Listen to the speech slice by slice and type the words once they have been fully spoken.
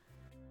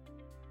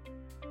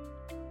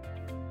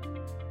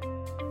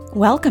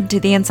Welcome to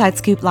the Inside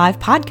Scoop Live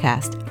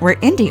podcast, where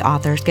indie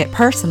authors get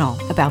personal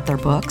about their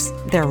books,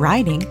 their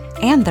writing,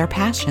 and their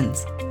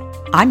passions.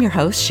 I'm your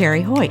host,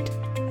 Sherry Hoyt.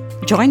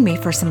 Join me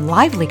for some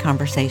lively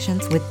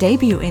conversations with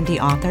debut indie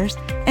authors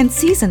and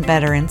seasoned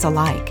veterans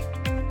alike.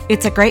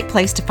 It's a great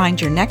place to find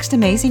your next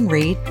amazing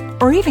read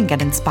or even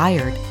get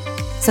inspired.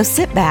 So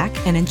sit back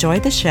and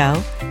enjoy the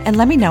show and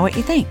let me know what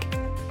you think.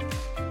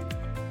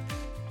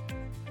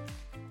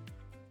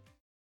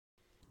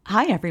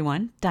 Hi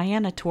everyone,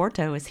 Diana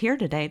Tuorto is here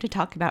today to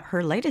talk about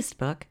her latest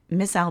book,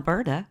 Miss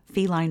Alberta,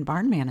 Feline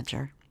Barn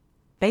Manager.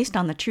 Based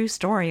on the true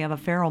story of a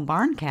feral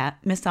barn cat,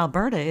 Miss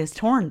Alberta is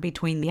torn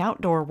between the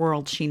outdoor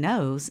world she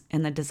knows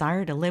and the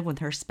desire to live with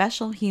her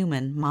special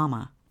human,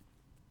 Mama.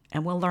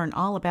 And we'll learn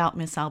all about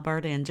Miss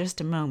Alberta in just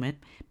a moment.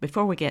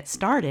 Before we get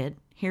started,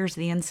 here's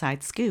the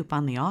inside scoop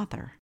on the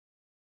author.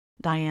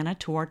 Diana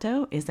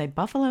Tuorto is a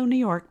Buffalo, New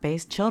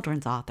York-based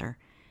children's author.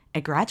 A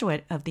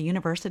graduate of the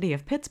University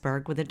of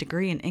Pittsburgh with a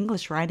degree in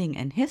English writing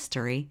and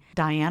history,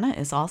 Diana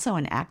is also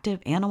an active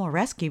animal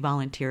rescue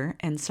volunteer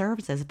and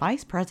serves as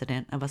vice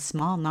president of a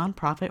small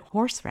nonprofit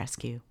horse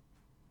rescue.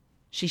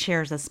 She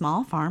shares a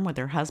small farm with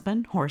her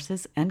husband,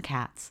 horses, and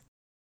cats.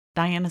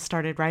 Diana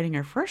started writing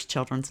her first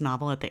children's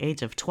novel at the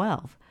age of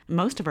 12.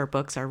 Most of her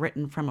books are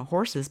written from a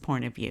horse's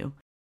point of view.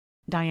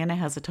 Diana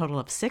has a total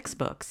of 6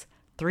 books,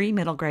 3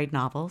 middle grade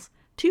novels,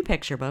 2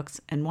 picture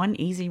books, and 1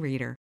 easy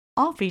reader,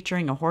 all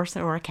featuring a horse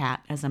or a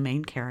cat as a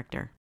main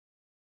character.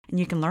 And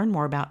you can learn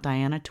more about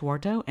Diana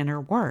Tuorto and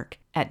her work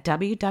at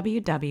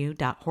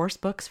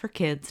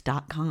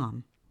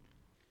www.horsebooksforkids.com.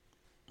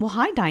 Well,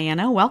 hi,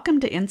 Diana. Welcome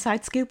to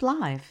Inside Scoop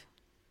Live.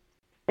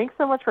 Thanks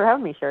so much for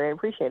having me, Sherry. I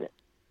appreciate it.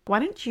 Why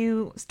don't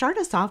you start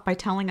us off by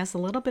telling us a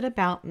little bit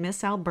about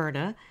Miss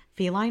Alberta,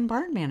 Feline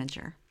Barn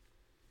Manager?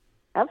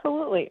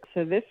 Absolutely.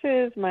 So this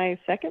is my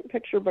second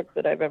picture book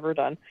that I've ever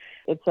done.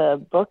 It's a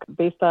book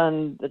based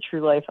on the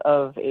true life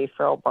of a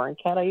feral barn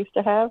cat I used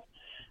to have.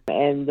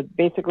 And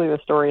basically the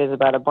story is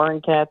about a barn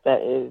cat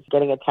that is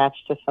getting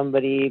attached to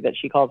somebody that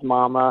she calls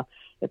Mama.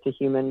 It's a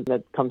human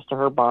that comes to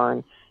her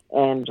barn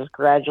and just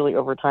gradually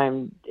over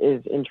time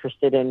is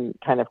interested in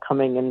kind of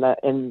coming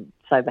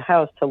inside the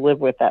house to live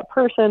with that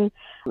person,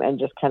 and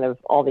just kind of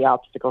all the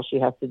obstacles she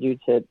has to do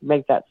to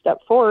make that step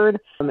forward,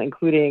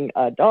 including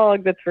a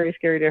dog that's very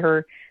scary to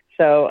her.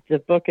 So the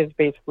book is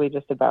basically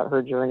just about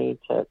her journey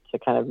to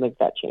kind of make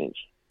that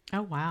change.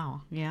 Oh,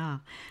 wow. Yeah.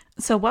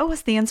 So what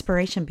was the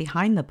inspiration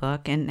behind the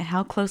book, and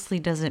how closely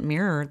does it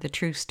mirror the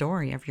true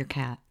story of your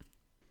cat?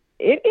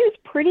 It is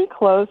pretty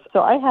close.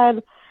 So I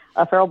had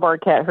a feral barn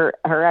cat.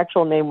 Her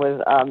actual name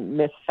was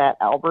Miss Fat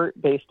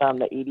Albert, based on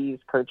the 80s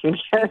cartoon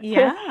character.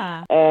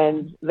 Yeah.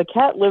 And the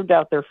cat lived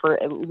out there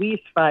for at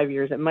least 5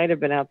 years. It might have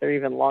been out there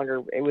even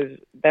longer.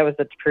 That was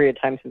the period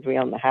of time since we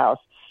owned the house.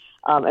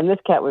 And this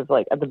cat was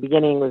at the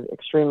beginning was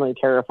extremely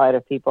terrified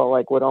of people,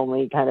 would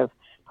only kind of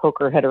poke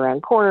her head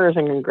around corners,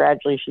 and then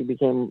gradually she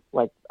became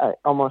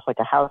almost like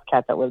a house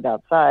cat that lived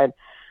outside.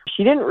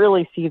 She didn't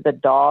really see the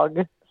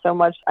dog so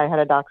much. I had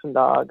a dachshund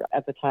dog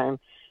at the time.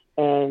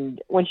 And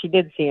when she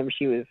did see him,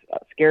 she was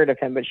scared of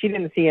him, but she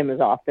didn't see him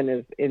as often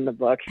as in the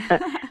book.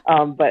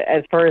 But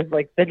as far as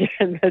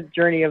the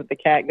journey of the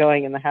cat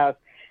going in the house,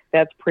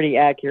 that's pretty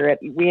accurate.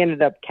 We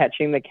ended up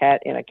catching the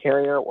cat in a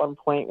carrier at one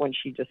point when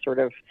she just sort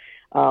of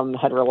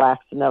had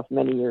relaxed enough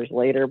many years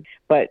later.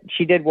 But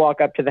she did walk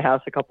up to the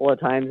house a couple of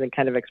times and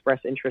kind of express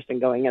interest in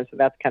going in. So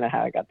that's kind of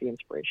how I got the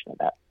inspiration of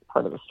that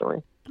part of the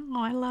story.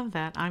 Oh, I love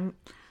that.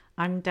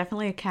 I'm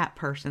definitely a cat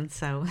person,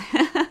 so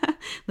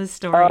the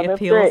story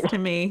appeals to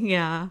me.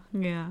 Yeah.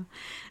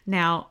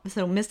 Now,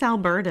 so Miss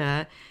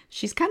Alberta,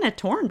 she's kind of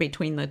torn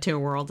between the two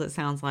worlds, it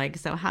sounds like.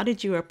 So how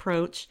did you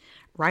approach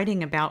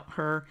writing about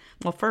her?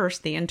 Well,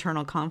 first, the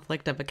internal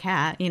conflict of a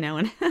cat,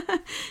 and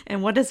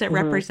and what does it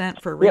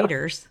represent for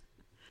readers?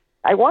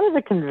 I wanted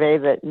to convey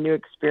that new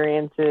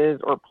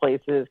experiences or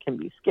places can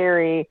be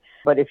scary,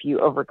 but if you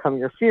overcome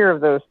your fear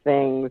of those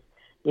things,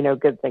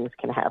 good things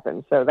can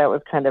happen. So that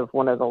was kind of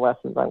one of the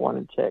lessons I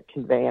wanted to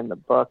convey in the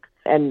book.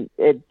 And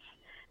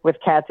with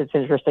cats, it's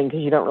interesting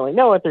because you don't really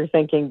know what they're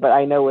thinking, but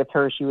I know with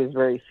her, she was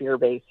very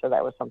fear-based. So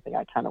that was something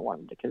I kind of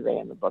wanted to convey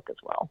in the book as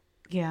well.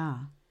 Yeah.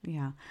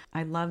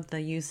 I love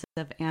the use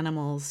of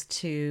animals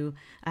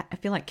I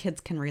feel like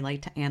kids can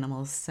relate to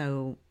animals.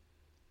 So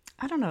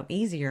I don't know,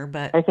 easier,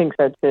 but I think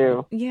so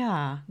too.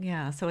 Yeah.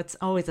 So it's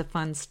always a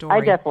fun story.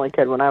 I definitely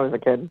could when I was a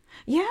kid.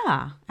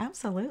 Yeah,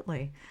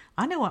 absolutely.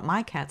 I know what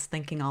my cat's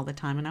thinking all the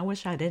time, and I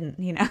wish I didn't,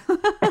 You know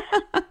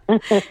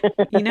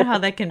how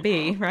that can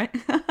be, right?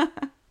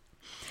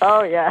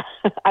 Oh, yeah.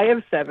 I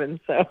have 7,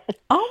 so.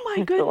 Oh,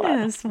 my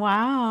goodness.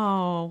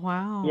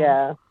 Wow.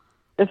 Yeah.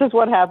 This is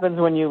what happens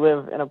when you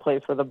live in a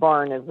place with a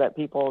barn, is that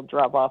people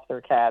drop off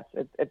their cats.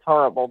 It's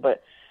horrible,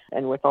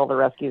 and with all the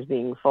rescues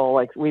being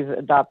full, we've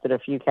adopted a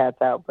few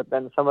cats out, but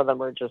then some of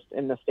them are just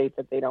in the state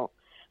that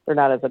they're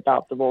not as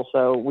adoptable.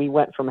 So we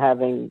went from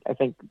having, I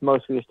think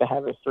most we used to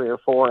have is 3 or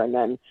 4, and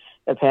then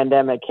the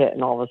pandemic hit,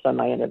 and all of a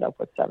sudden I ended up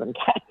with 7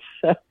 cats.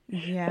 So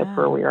that's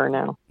where we are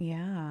now.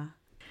 Yeah.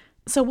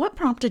 So, what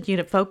prompted you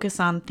to focus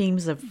on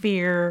themes of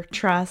fear,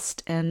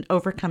 trust, and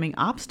overcoming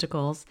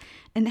obstacles?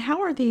 And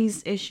how are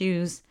these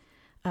issues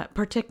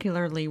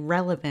particularly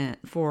relevant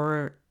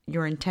for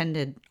your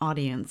intended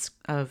audience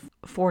of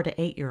 4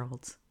 to 8 year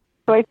olds?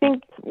 So I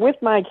think with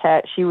my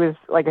cat, she was,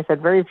 like I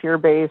said, very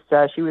fear-based.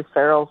 She was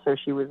feral, so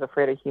she was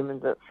afraid of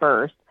humans at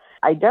first.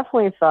 I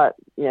definitely thought,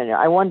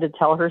 I wanted to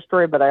tell her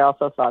story, but I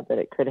also thought that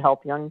it could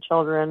help young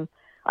children.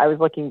 I was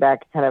looking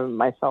back kind of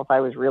myself.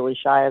 I was really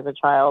shy as a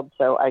child,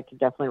 so I could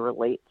definitely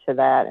relate to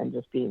that and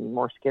just being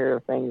more scared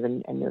of things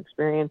and new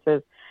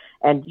experiences.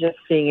 And just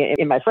seeing it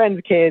in my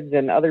friends' kids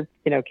and other,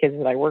 kids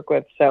that I work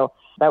with. So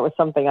that was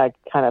something I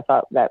kind of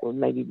thought that would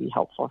maybe be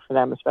helpful for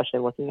them,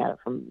 especially looking at it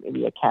from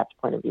maybe a cat's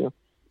point of view.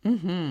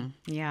 Mm-hmm.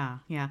 Yeah,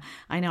 yeah.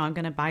 I know I'm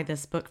going to buy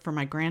this book for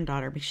my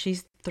granddaughter because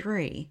she's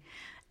 3,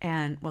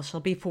 and well, she'll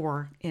be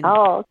 4 in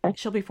Oh, okay.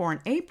 she'll be 4 in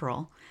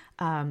April.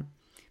 But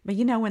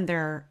when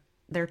they're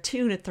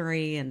 2 to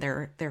 3 and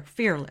they're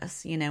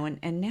fearless,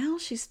 and now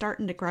she's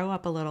starting to grow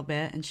up a little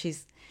bit, and she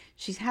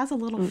has a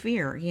little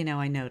fear,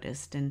 I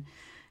noticed, and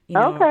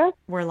Okay.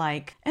 we're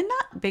like, and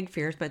not big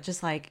fears, but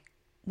just like,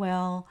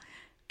 well,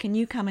 can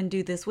you come and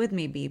do this with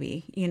me,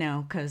 BB?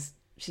 Because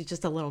she's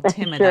just a little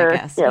timid, I Sure.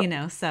 guess,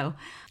 Yep. So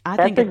I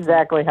That's think it's,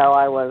 exactly how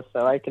I was,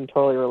 so I can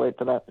totally relate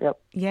to that. Yep.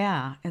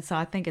 yeah. And so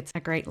I think it's a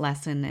great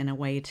lesson and a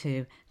way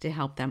to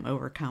help them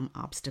overcome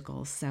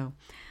obstacles.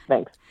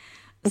 Thanks.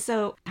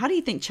 So how do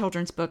you think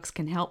children's books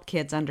can help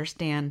kids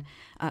understand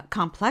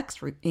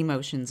complex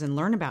emotions and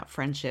learn about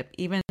friendship,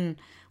 even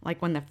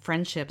like when the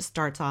friendship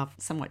starts off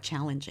somewhat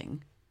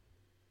challenging?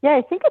 Yeah,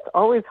 I think it's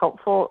always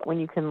helpful when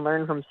you can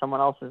learn from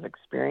someone else's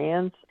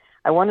experience.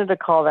 I wanted to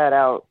call that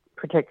out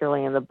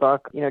particularly in the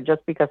book,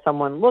 just because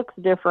someone looks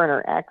different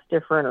or acts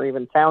different or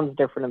even sounds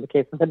different in the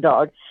case of the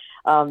dog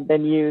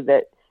than you,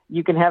 that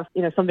you can have,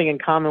 something in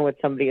common with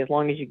somebody as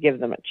long as you give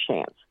them a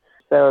chance.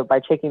 So by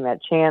taking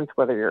that chance,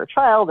 whether you're a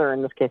child or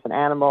in this case an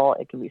animal,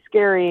 it can be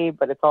scary,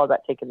 but it's all about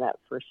taking that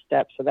first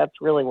step. So that's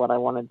really what I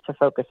wanted to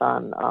focus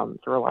on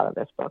through a lot of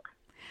this book.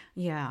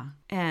 Yeah.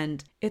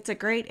 And it's a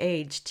great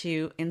age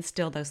to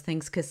instill those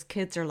things because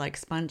kids are like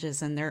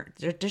sponges and they're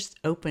just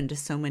open to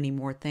so many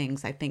more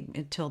things, I think,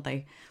 until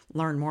they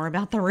learn more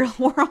about the real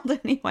world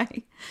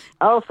anyway.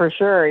 Oh, for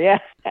sure. Yeah,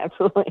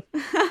 absolutely.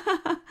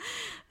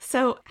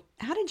 So,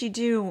 how did you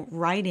do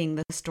writing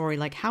the story?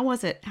 Like, how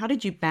was it? How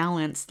did you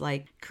balance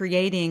like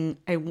creating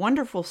a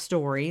wonderful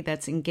story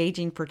that's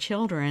engaging for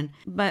children,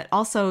 but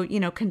also,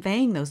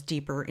 conveying those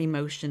deeper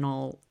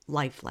emotional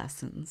life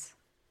lessons?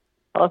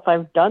 Well, if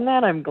I've done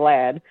that, I'm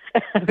glad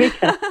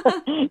because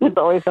it's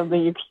always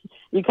something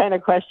you kind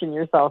of question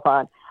yourself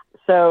on.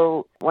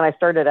 So when I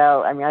started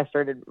out, I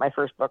started my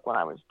first book when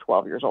I was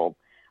 12 years old.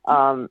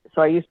 So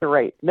I used to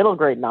write middle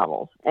grade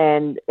novels,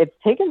 and it's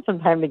taken some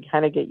time to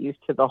kind of get used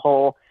to the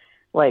whole,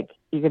 like,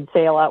 you can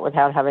say a lot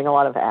without having a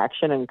lot of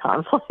action and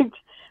conflict.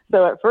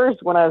 So at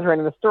first, when I was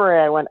writing the story,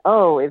 I went,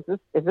 "Oh, is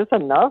this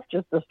enough?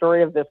 Just the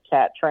story of this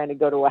cat trying to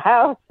go to a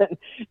house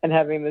and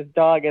having this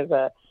dog as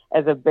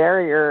a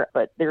barrier."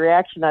 But the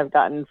reaction I've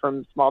gotten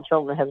from small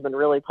children has been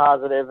really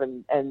positive,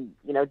 and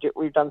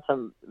we've done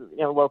some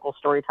local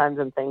story times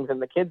and things,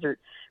 and the kids are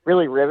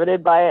really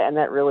riveted by it, and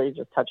that really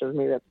just touches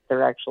me that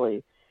they're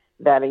actually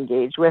that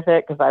engaged with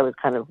it, because I was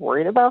kind of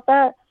worried about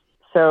that.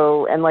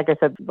 So, and like I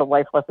said, the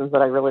life lessons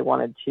that I really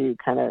wanted to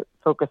kind of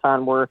focus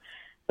on were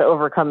the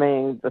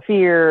overcoming the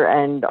fear,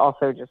 and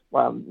also just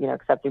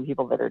accepting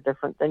people that are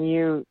different than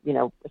you.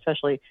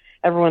 Especially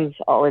everyone's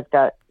always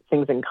got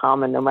things in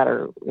common, no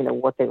matter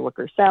what they look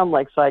or sound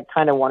like. So I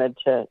kind of wanted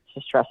to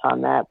stress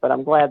on that. But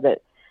I'm glad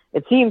that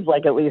it seems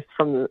like, at least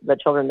from the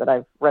children that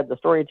I've read the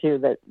story to,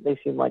 that they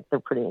seem like they're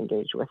pretty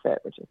engaged with it,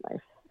 which is nice.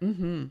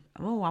 Mm-hmm.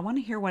 Oh, I want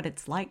to hear what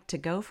it's like to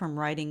go from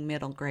writing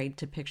middle grade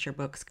to picture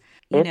books.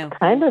 It's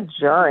kind of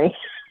jarring.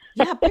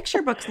 Yeah,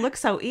 picture books look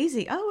so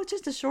easy. Oh, it's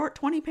just a short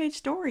 20-page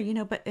story,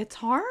 but it's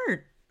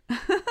hard.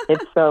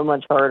 It's so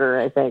much harder,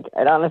 I think.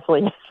 And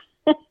honestly,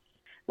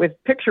 with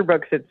picture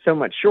books, it's so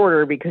much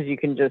shorter because you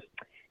can just,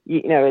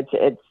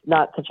 it's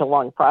not such a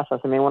long process.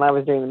 When I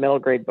was doing the middle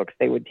grade books,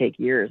 they would take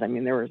years.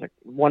 There was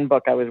one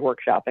book I was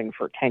workshopping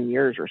for 10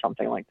 years or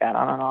something like that,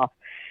 on and off.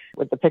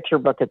 With the picture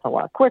book, it's a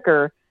lot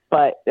quicker,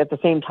 but at the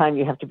same time,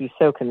 you have to be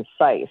so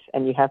concise,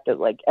 and you have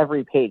to,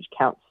 every page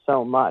counts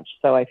so much.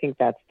 So I think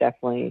that's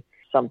definitely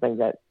something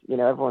that,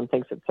 everyone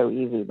thinks it's so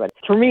easy, but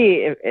for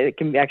me, it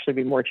can actually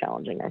be more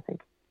challenging, I think.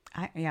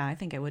 I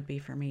think it would be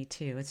for me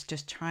too. It's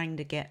just trying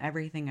to get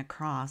everything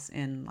across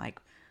in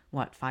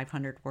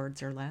 500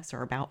 words or less,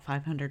 or about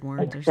 500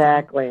 words or so.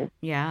 Exactly.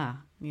 Yeah,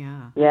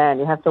 yeah. Yeah, and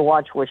you have to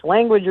watch which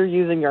language you're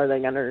using. Are they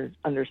going to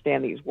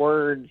understand these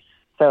words?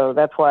 So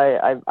that's why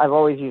I've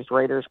always used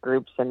writers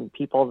groups and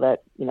people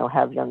that,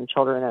 have young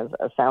children as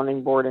a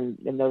sounding board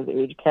in those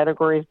age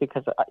categories,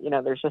 because,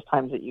 there's just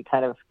times that you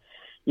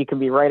can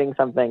be writing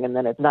something and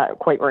then it's not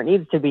quite where it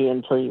needs to be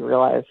until you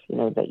realize,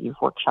 that you've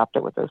workshopped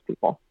it with those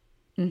people.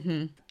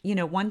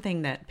 Mm-hmm. One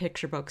thing that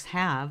picture books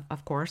have,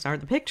 of course, are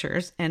the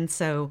pictures. And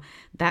so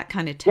that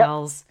kind of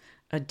tells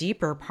a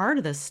deeper part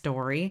of the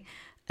story.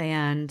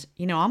 and,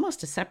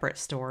 almost a separate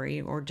story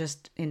or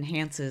just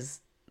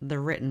enhances the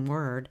written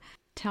word.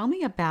 Tell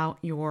me about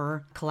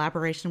your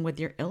collaboration with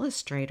your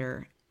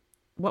illustrator.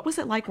 What was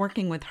it like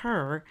working with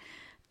her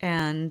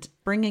and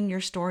bringing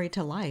your story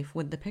to life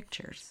with the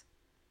pictures?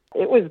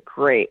 It was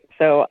great.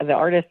 So the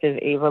artist is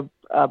Ava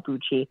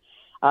Bucci.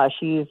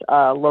 She's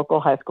a local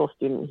high school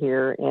student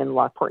here in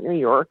Lockport, New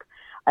York.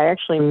 I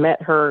actually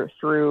met her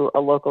through a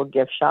local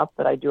gift shop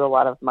that I do a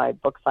lot of my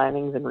book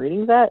signings and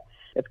readings at.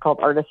 It's called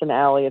Artisan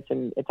Alley.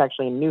 It's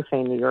actually in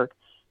Newfane, New York.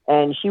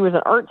 And she was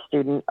an art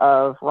student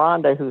of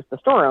Rhonda, who's the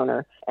store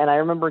owner. And I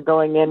remember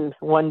going in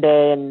one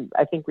day, and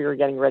I think we were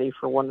getting ready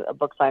for a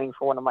book signing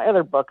for one of my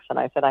other books. And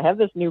I said, I have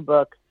this new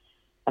book,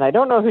 and I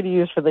don't know who to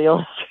use for the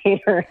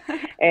illustrator.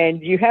 And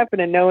do you happen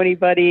to know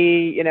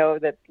anybody,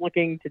 that's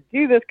looking to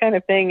do this kind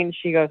of thing? And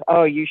she goes,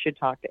 oh, you should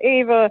talk to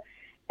Ava.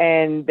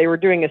 And they were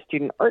doing a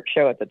student art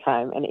show at the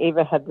time. And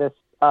Ava had this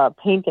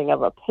painting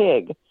of a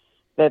pig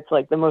that's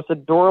like the most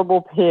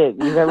adorable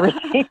pig you've ever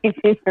seen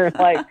in your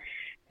life.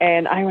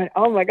 And I went,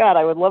 oh my God,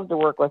 I would love to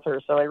work with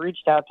her. So I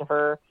reached out to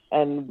her,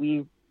 and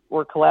we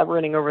were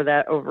collaborating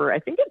I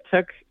think it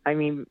took,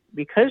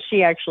 because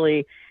she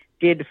actually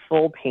did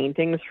full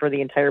paintings for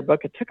the entire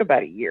book, it took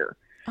about a year.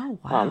 Oh,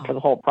 wow. For the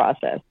whole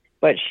process.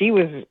 But she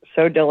was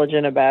so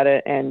diligent about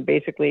it. And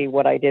basically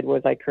what I did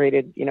was I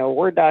created, a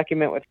Word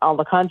document with all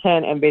the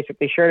content and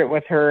basically shared it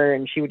with her.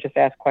 And she would just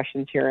ask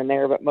questions here and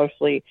there. But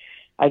mostly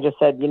I just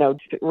said,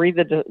 read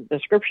the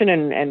description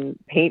and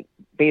paint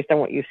based on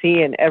what you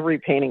see. And every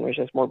painting was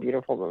just more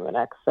beautiful than the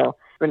next. So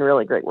it's been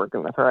really great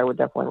working with her. I would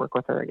definitely work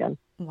with her again.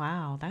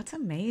 Wow, that's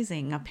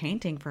amazing. A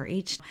painting for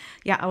each.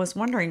 Yeah, I was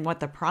wondering what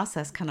the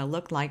process kind of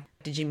looked like.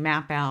 Did you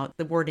map out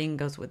the wording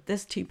goes with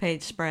this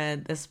 2-page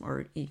spread,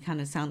 or it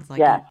kind of sounds like...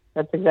 Yeah,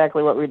 that's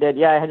exactly what we did.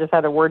 Yeah, I just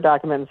had a Word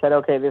document and said,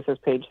 okay, this is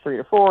page 3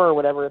 to 4 or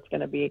whatever it's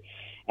going to be.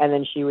 And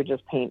then she would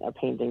just paint a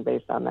painting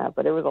based on that.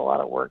 But it was a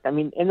lot of work.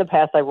 In the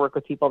past, I've worked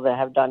with people that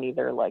have done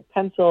either like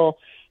pencil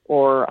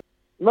or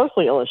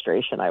mostly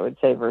illustration, I would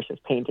say, versus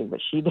painting. But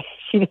she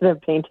did a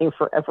painting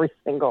for every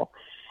single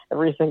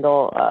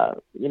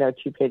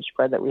 2-page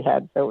spread that we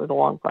had. So it was a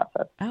long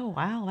process. Oh,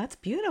 wow. That's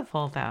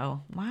beautiful,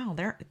 though. Wow.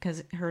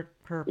 Because her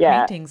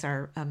paintings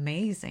are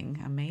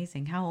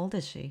amazing. How old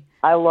is she?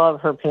 I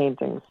love her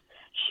paintings.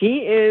 She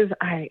is,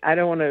 I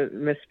don't want to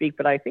misspeak,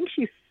 but I think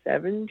she's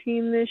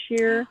 17 this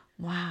year.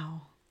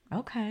 Wow.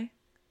 Okay.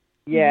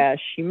 Yeah,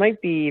 she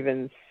might be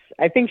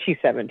I think she's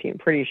 17,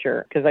 pretty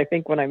sure. Because I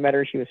think when I met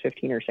her, she was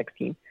 15 or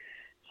 16.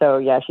 So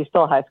yeah, she's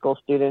still a high school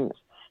student.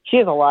 She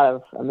has a lot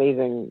of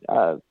amazing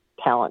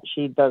talent.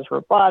 She does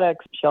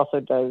robotics. She also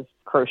does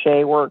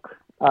crochet work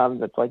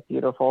that's like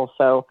beautiful.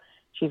 So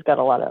she's got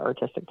a lot of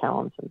artistic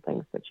talents and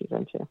things that she's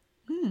into.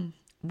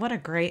 What a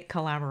great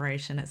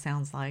collaboration it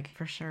sounds like,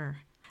 for sure.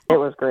 It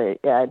was great.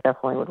 Yeah, I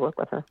definitely would work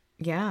with her.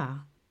 Yeah.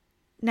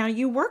 Now,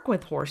 you work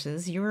with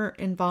horses. You're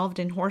involved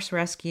in horse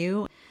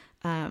rescue.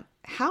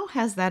 How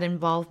has that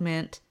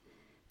involvement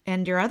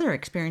and your other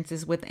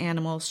experiences with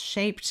animals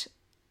shaped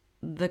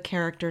the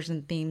characters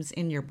and themes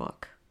in your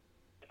book?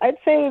 I'd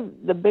say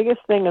the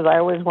biggest thing is I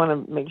always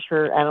want to make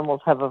sure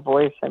animals have a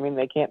voice.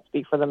 They can't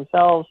speak for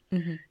themselves.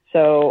 Mm-hmm.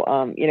 So,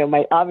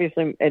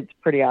 obviously it's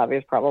pretty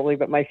obvious probably,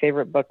 but my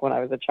favorite book when I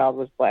was a child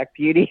was Black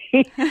Beauty.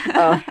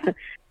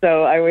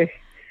 So I was,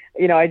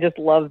 I just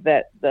love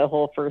that the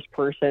whole first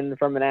person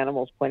from an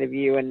animal's point of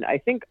view. And I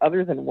think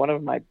other than one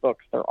of my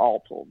books, they're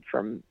all told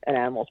from an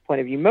animal's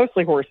point of view,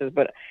 mostly horses,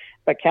 but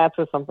cats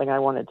was something I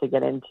wanted to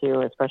get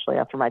into, especially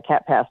after my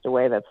cat passed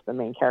away. That's the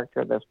main character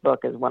of this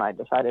book, is when I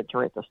decided to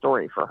write the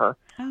story for her.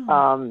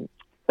 Oh.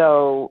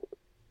 So,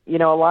 a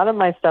lot of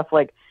my stuff,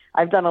 like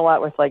I've done a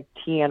lot with like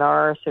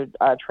TNR, so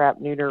trap,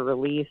 neuter,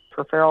 release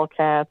for feral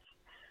cats.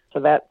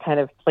 So that kind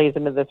of plays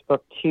into this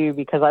book too,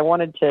 because I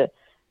wanted to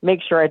make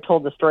sure I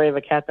told the story of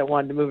a cat that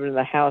wanted to move into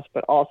the house,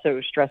 but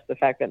also stress the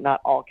fact that not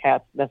all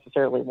cats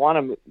necessarily want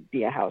to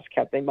be a house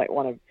cat. They might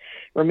want to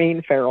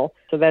remain feral.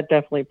 So that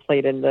definitely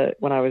played into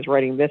when I was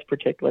writing this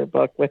particular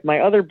book. With my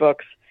other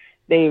books,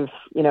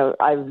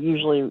 I've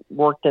usually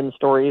worked in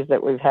stories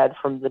that we've had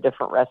from the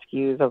different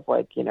rescues of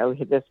like,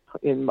 this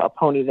in a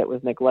pony that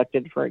was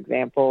neglected, for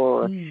example,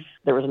 or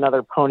there was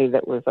another pony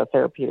that was a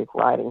therapeutic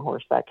riding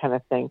horse, that kind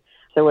of thing.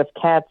 So with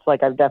cats,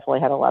 like I've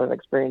definitely had a lot of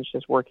experience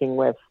just working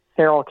with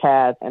feral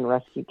cats and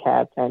rescue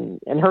cats. And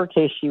in her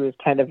case, she was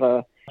kind of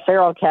a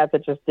feral cat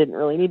that just didn't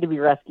really need to be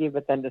rescued,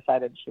 but then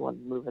decided she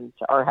wanted to move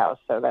into our house.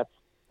 So that's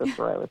the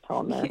story I was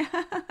telling there.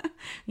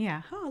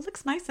 Yeah. Oh, it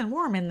looks nice and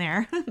warm in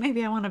there.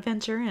 Maybe I want to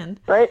venture in.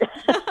 Right.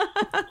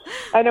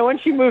 I know when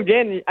she moved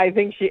in, I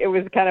think it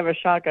was kind of a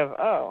shock of,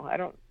 I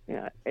don't,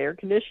 air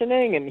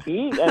conditioning and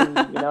heat, and,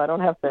 I don't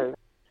have to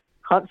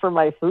hunt for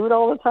my food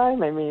all the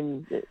time.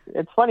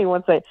 It's funny,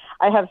 once I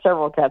have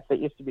several cats that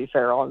used to be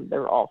feral, and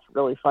they're all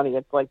really funny.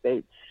 It's like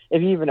if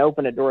you even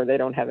open a door, they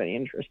don't have any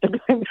interest in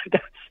going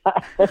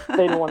outside.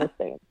 They don't want to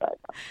stay inside.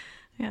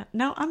 Yeah.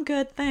 No, I'm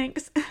good.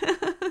 Thanks.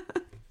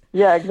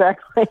 Yeah,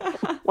 exactly.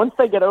 Once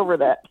they get over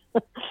that.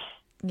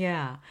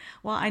 Yeah.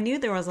 Well, I knew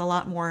there was a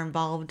lot more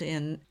involved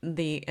in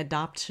the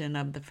adoption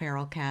of the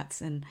feral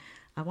cats, and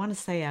I want to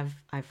say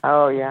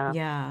Oh, yeah.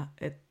 yeah,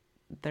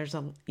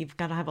 you've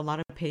got to have a lot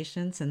of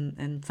patience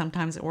and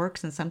sometimes it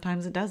works and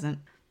sometimes it doesn't.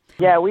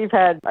 Yeah, we've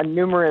had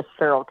numerous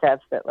feral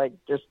cats that like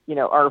just,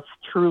 are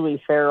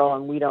truly feral,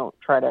 and we don't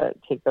try to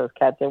take those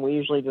cats in. We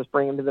usually just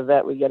bring them to the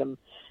vet. We get them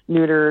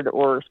neutered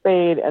or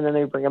spayed, and then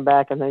they bring them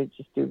back and they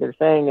just do their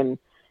thing. And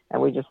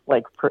we just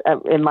like,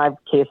 in my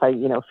case, I,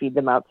 feed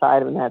them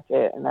outside and that's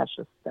it. And that's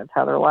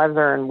how their lives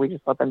are. And we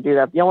just let them do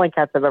that. The only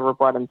cats I've ever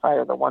brought inside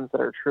are the ones that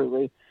are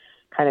truly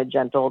kind of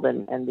gentled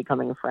and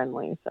becoming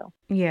friendly. So.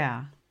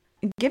 Yeah.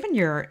 Given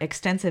your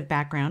extensive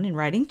background in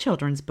writing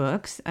children's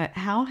books,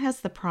 how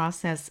has the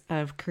process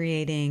of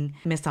creating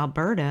Miss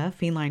Alberta,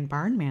 Feline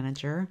Barn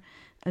Manager,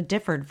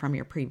 differed from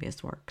your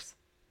previous works?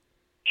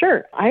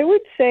 Sure. I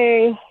would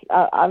say,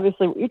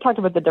 obviously, you talked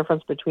about the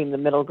difference between the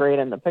middle grade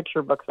and the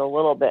picture books a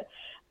little bit,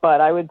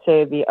 but I would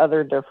say the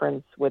other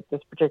difference with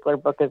this particular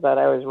book is that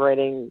I was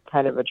writing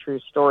kind of a true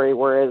story,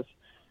 whereas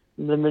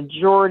the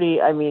majority,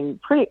 I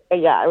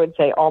would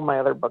say all my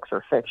other books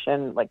are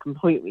fiction, like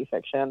completely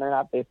fiction. They're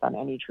not based on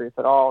any truth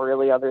at all,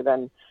 really, other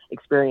than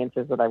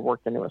experiences that I've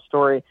worked into a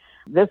story.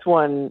 This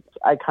one,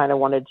 I kind of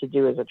wanted to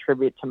do as a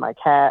tribute to my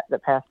cat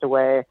that passed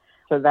away.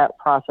 So that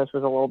process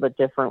was a little bit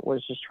different,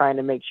 was just trying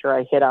to make sure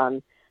I hit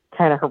on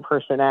kind of her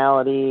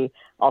personality,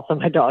 also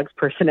my dog's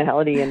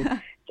personality,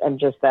 and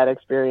just that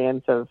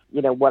experience of,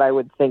 what I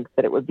would think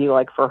that it would be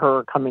like for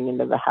her coming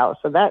into the house.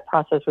 So that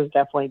process was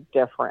definitely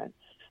different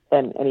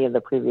than any of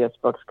the previous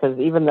books, because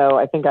even though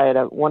I think I had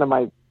one of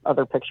my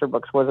other picture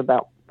books was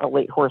about a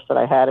late horse that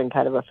I had and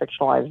kind of a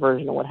fictionalized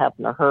version of what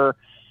happened to her,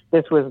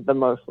 this was the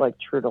most like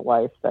true to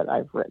life that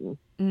I've written.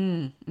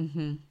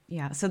 Mm-hmm.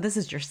 Yeah. So this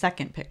is your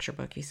second picture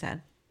book, you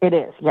said? It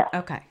is, yes.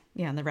 Okay.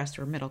 Yeah, and the rest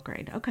were middle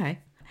grade. Okay.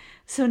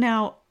 So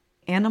now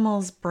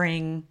animals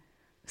bring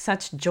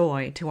such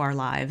joy to our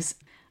lives.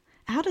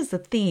 How does the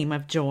theme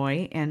of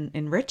joy and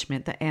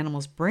enrichment that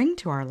animals bring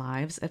to our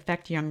lives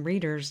affect young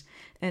readers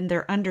and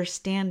their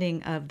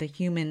understanding of the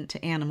human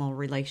to animal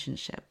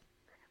relationship?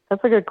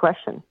 That's a good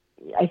question.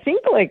 I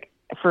think like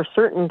for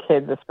certain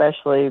kids,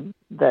 especially,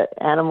 that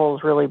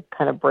animals really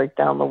kind of break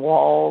down the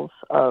walls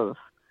of,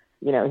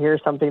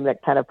 here's something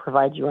that kind of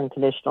provides you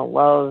unconditional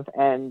love.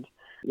 And,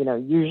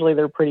 usually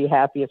they're pretty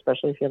happy,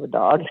 especially if you have a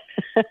dog.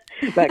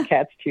 But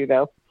cats too,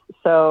 though.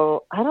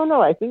 So I don't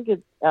know. I think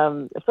it's,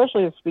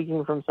 especially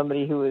speaking from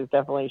somebody who is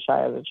definitely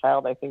shy as a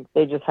child, I think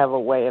they just have a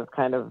way of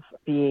kind of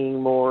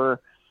being more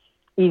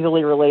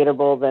easily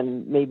relatable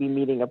than maybe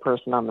meeting a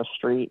person on the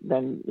street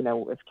than,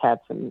 with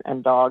cats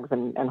and dogs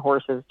and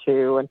horses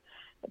too. And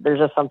there's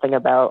just something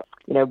about,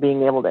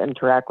 being able to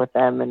interact with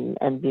them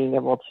and being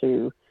able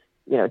to,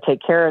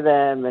 take care of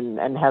them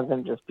and have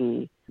them just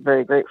be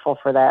very grateful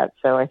for that.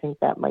 So I think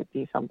that might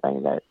be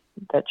something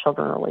that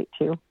children relate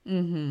to.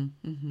 Mm-hmm,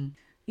 mm-hmm.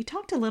 You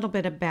talked a little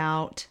bit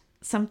about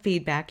some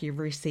feedback you've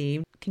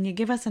received. Can you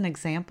give us an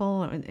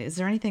example? Is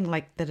there anything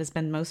like that has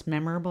been most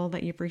memorable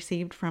that you've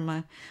received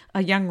from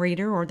a young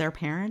reader or their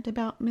parent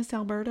about Miss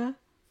Alberta?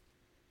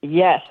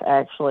 Yes,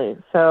 actually.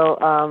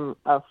 So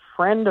a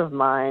friend of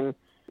mine,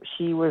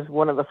 she was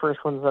one of the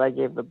first ones that I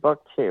gave the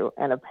book to,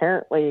 and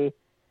apparently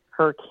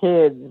her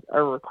kids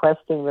are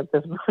requesting that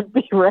this book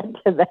be read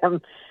to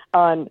them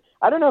on,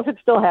 I don't know if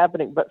it's still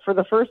happening, but for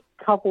the first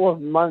couple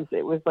of months,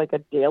 it was like a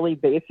daily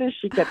basis.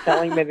 She kept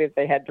telling me that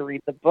they had to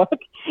read the book,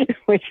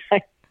 which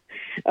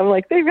I'm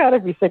like, they've got to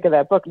be sick of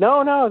that book.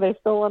 No, they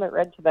still want it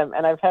read to them.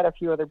 And I've had a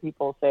few other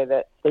people say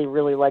that they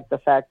really like the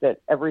fact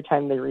that every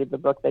time they read the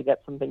book, they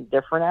get something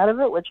different out of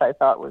it, which I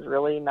thought was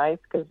really nice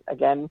because,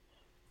 again,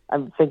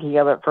 I'm thinking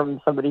of it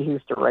from somebody who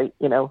used to write,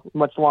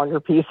 much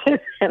longer pieces.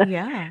 And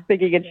Yeah.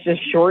 thinking it's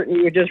just short and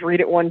you would just read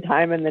it one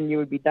time and then you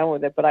would be done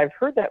with it. But I've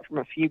heard that from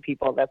a few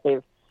people that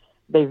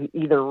they've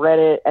either read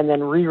it and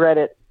then reread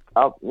it,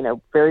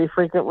 very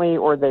frequently,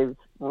 or they've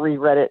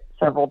reread it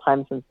several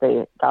times since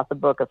they got the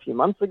book a few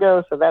months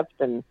ago. So that's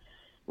been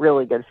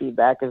really good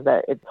feedback, is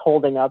that it's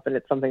holding up and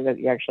it's something that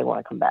you actually want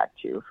to come back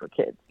to for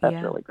kids.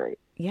 That's really great.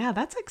 Yeah,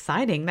 that's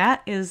exciting.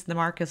 That is the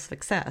mark of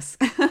success.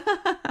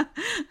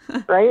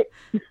 Right?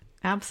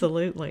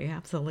 Absolutely.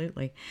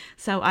 Absolutely.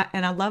 So,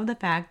 I love the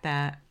fact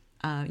that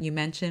you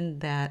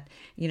mentioned that,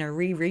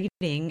 rereading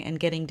and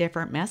getting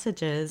different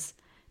messages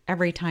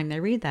every time they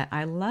read that.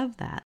 I love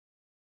that.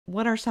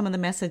 What are some of the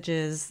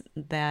messages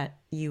that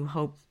you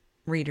hope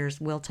readers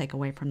will take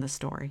away from the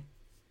story?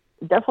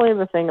 Definitely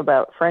the thing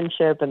about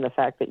friendship and the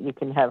fact that you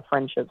can have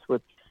friendships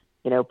with,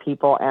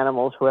 people,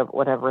 animals, whoever,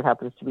 whatever it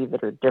happens to be,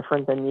 that are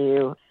different than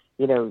you,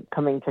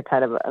 coming to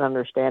kind of an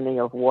understanding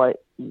of what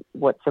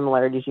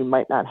similarities you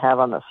might not have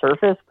on the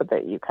surface, but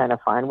that you kind of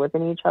find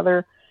within each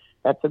other.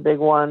 That's a big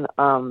one.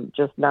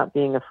 Just not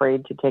being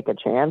afraid to take a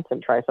chance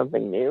and try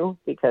something new,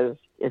 because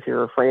if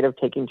you're afraid of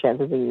taking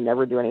chances and you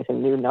never do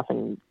anything new,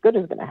 nothing good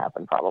is going to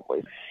happen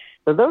probably.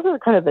 So those are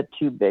kind of the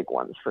two big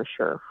ones for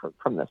sure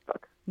from this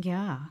book.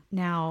 Yeah.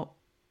 Now,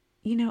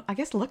 I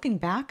guess looking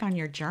back on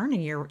your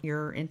journey,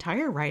 your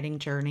entire writing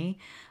journey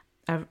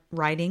of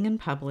writing and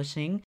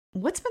publishing,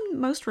 what's been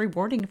most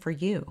rewarding for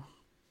you?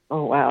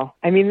 Oh, wow.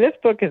 I mean, this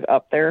book is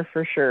up there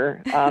for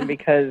sure,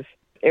 because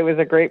It was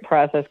a great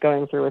process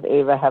going through with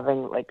Ava,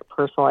 having like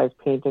personalized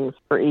paintings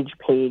for each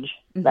page.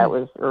 Mm-hmm. That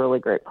was a really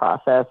great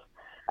process.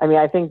 I mean,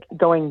 I think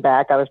going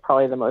back, I was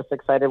probably the most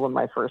excited when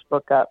my first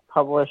book got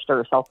published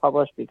or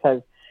self-published,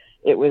 because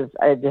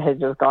I had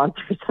just gone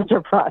through such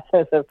a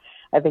process of,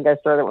 I think I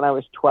started when I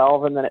was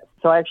 12, and then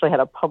so I actually had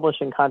a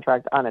publishing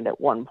contract on it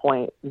at one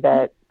point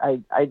that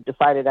I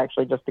decided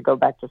actually just to go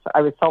back to,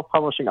 I was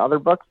self-publishing other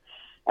books,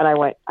 and I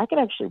went, I could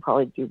actually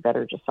probably do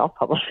better just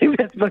self-publishing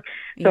this book.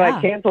 So I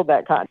canceled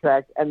that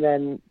contract and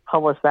then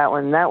published that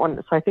one.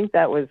 So I think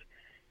that was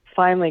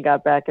finally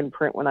got back in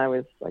print when I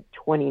was like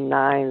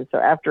 29. So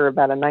after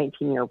about a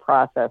 19-year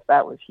process,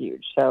 that was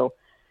huge. So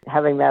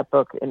having that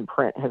book in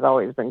print has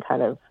always been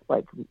kind of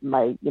like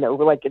my,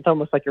 like it's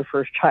almost like your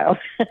first child.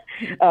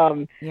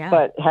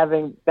 But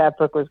having that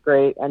book was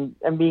great, and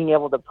being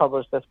able to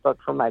publish this book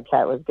for my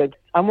cat was good.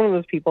 I'm one of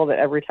those people that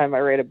every time I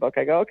write a book,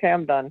 I go, okay,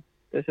 I'm done.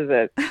 This is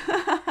it.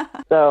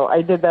 So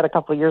I did that a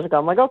couple of years ago.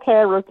 I'm like, okay,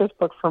 I wrote this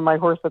book for my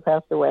horse that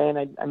passed away,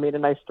 and I made a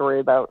nice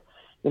story about,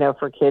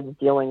 for kids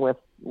dealing with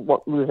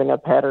losing a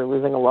pet or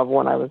losing a loved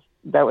one.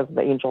 That was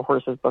the Angel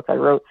Horses book I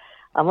wrote.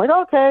 I'm like,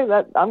 okay,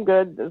 I'm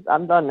good.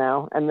 I'm done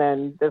now. And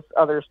then this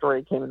other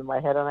story came into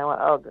my head, and I went,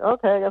 oh,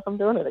 okay, I guess I'm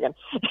doing it again.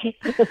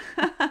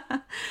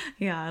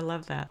 Yeah, I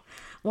love that.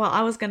 Well,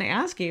 I was going to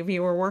ask you if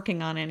you were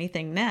working on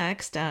anything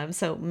next,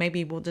 so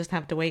maybe we'll just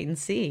have to wait and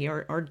see,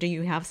 or do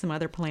you have some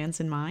other plans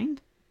in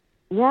mind?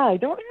 Yeah, I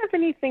don't have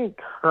anything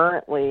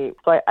currently.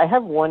 So I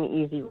have one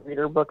easy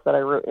reader book that I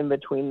wrote in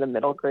between the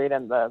middle grade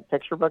and the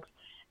picture books.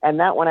 And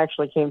that one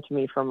actually came to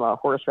me from a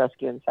horse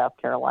rescue in South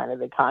Carolina.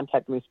 They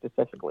contacted me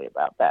specifically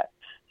about that.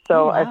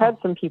 So I've had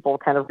some people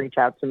kind of reach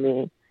out to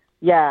me.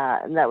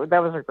 Yeah, and that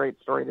was a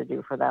great story to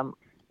do for them.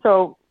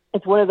 So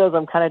it's one of those,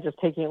 I'm kind of just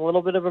taking a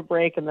little bit of a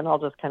break, and then I'll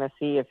just kind of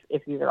see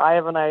if either I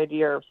have an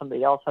idea or if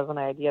somebody else has an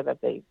idea that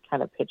they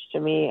kind of pitch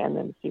to me, and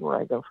then see where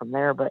I go from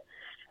there. But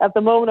at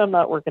the moment, I'm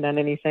not working on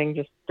anything,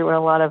 just doing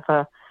a lot of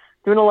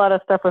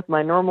stuff with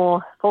my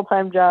normal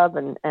full-time job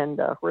and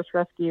horse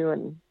rescue,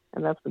 and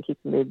that's been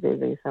keeping me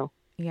busy. So.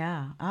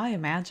 Yeah, I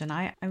imagine.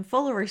 I'm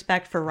full of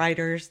respect for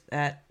writers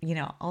that,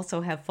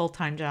 also have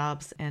full-time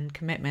jobs and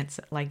commitments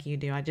like you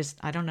do.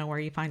 I don't know where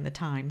you find the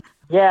time.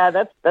 Yeah,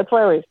 that's why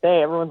I always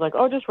say, everyone's like,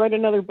 oh, just write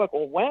another book.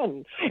 Well,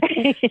 when?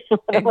 When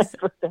am I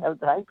supposed to have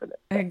time for this?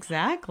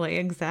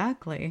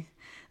 Exactly.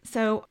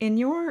 So, in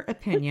your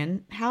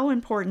opinion, how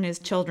important is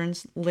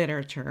children's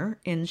literature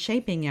in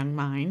shaping young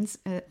minds,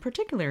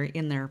 particularly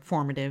in their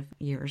formative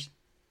years?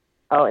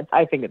 Oh,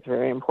 I think it's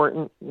very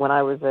important. When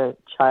I was a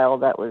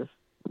child, that was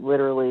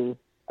literally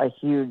a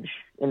huge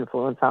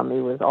influence on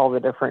me, was all the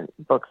different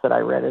books that I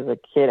read as a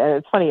kid. And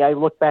it's funny, I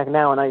look back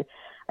now and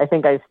I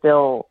think I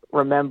still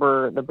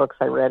remember the books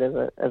I read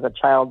as a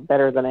child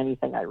better than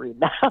anything I read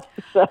now.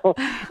 So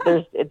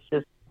it's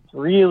just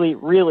really,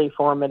 really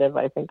formative,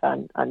 I think,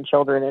 on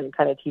children, and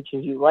kind of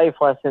teaches you life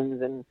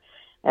lessons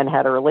and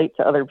how to relate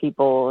to other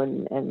people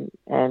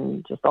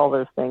and just all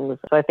those things.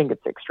 So I think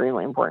it's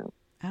extremely important.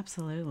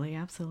 Absolutely.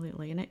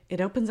 And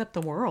it opens up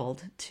the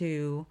world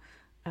to,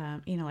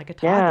 like a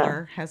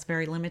toddler has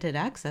very limited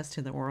access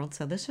to the world.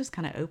 So this just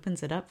kind of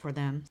opens it up for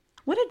them.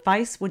 What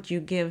advice would you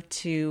give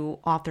to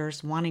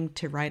authors wanting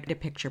to write a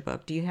picture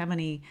book? Do you have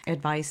any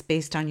advice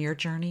based on your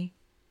journey?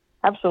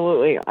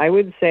 Absolutely. I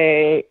would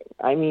say,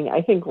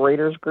 I think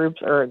writers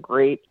groups are a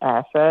great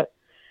asset.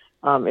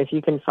 If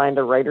you can find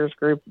a writers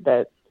group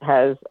that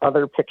has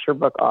other picture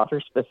book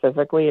authors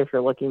specifically, if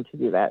you're looking to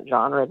do that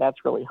genre,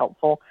 that's really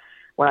helpful.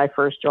 When I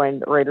first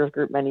joined the writers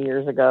group many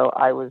years ago,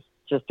 I was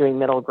just doing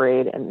middle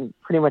grade, and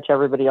pretty much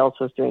everybody else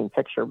was doing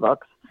picture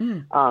books.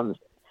 And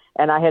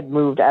I had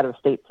moved out of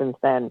state since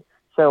then.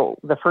 So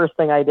the first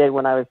thing I did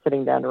when I was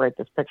sitting down to write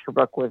this picture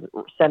book was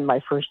send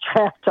my first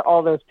draft to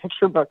all those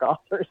picture book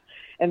authors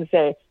and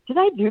say, did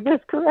I do this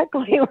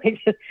correctly? Like,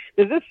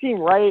 does this seem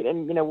right?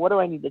 And, what do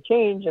I need to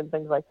change and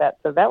things like that?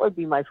 So that would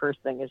be my first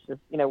thing, is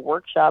just,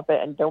 workshop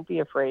it, and don't be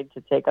afraid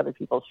to take other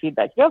people's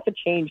feedback. You don't have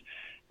to change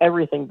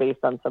everything based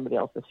on somebody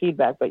else's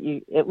feedback, but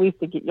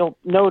you'll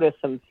notice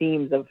some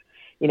themes of,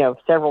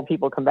 several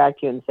people come back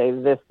to you and say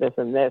this,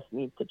 and this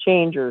needs to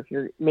change, or if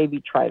you're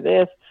maybe try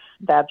this,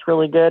 that's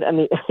really good.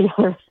 And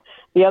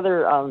the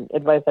other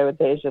advice I would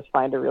say is just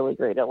find a really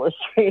great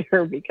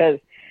illustrator, because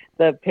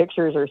the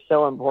pictures are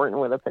so important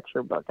with a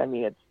picture book.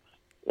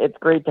 It's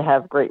great to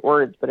have great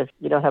words, but if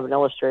you don't have an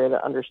illustrator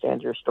that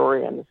understands your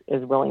story and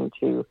is willing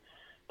to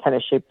kind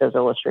of shape those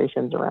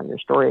illustrations around your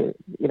story,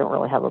 you don't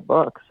really have a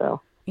book.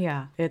 So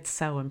yeah, it's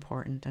so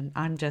important. And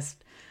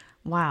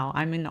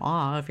I'm in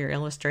awe of your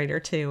illustrator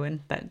too. And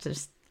that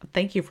just,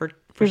 thank you for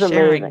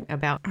sharing amazing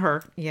about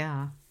her.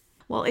 Yeah.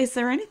 Well, is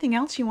there anything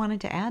else you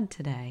wanted to add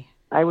today?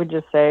 I would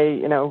just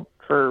say,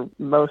 for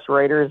most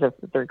writers, if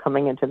they're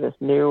coming into this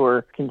new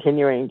or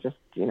continuing, just,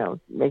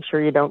 make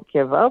sure you don't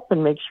give up,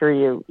 and make sure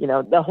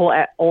the whole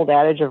old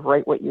adage of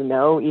write what you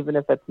know, even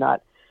if it's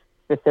not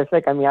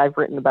specific. I've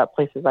written about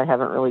places I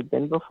haven't really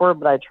been before,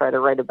 but I try to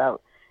write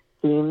about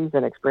themes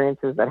and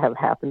experiences that have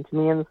happened to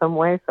me in some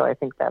way. So I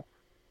think that's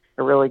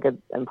a really good,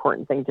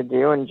 important thing to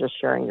do, and just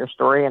sharing your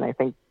story. And I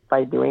think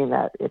by doing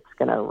that, it's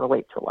going to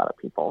relate to a lot of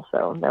people.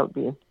 So that would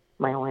be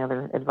my only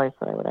other advice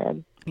that I would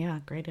add. Yeah,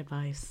 great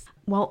advice.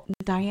 Well,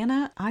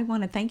 Diana, I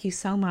want to thank you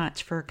so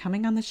much for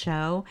coming on the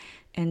show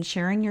and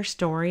sharing your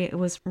story. It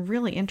was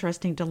really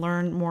interesting to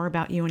learn more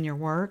about you and your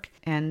work,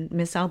 and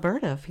Miss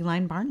Alberta,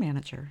 Feline Barn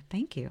Manager.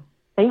 Thank you.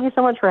 Thank you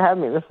so much for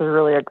having me. This was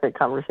really a great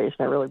conversation.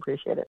 I really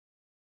appreciate it.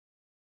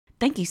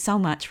 Thank you so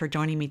much for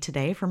joining me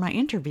today for my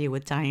interview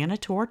with Diana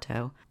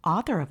Tuorto,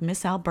 author of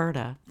Miss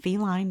Alberta,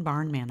 Feline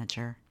Barn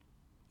Manager.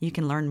 You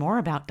can learn more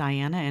about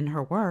Diana and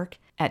her work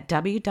at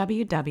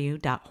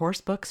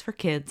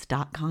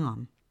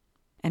www.horsebooksforkids.com.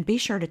 And be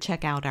sure to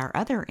check out our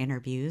other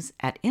interviews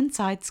at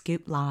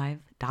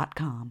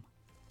InsideScoopLive.com.